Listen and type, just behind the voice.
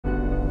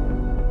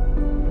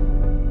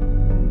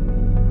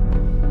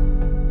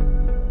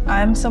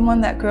I'm someone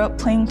that grew up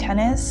playing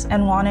tennis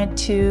and wanted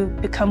to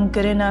become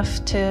good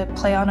enough to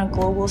play on a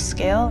global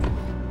scale.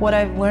 What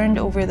I've learned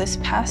over this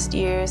past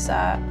year is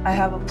that I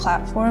have a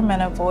platform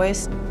and a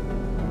voice.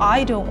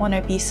 I don't want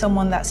to be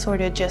someone that sort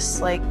of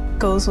just like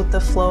goes with the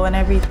flow and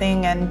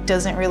everything and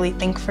doesn't really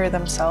think for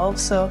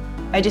themselves. So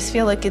I just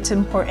feel like it's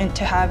important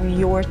to have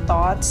your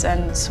thoughts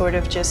and sort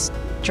of just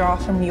draw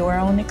from your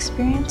own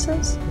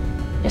experiences.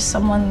 Just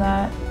someone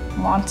that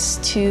wants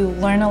to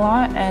learn a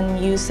lot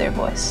and use their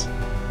voice.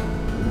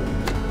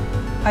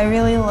 I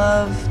really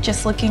love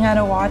just looking at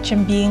a watch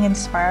and being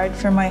inspired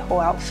for my whole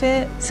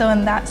outfit. So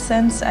in that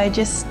sense, I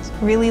just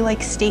really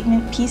like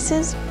statement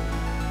pieces.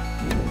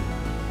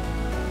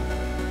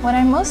 What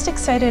I'm most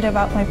excited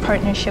about my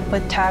partnership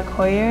with TAG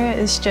Heuer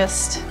is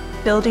just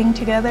building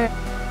together.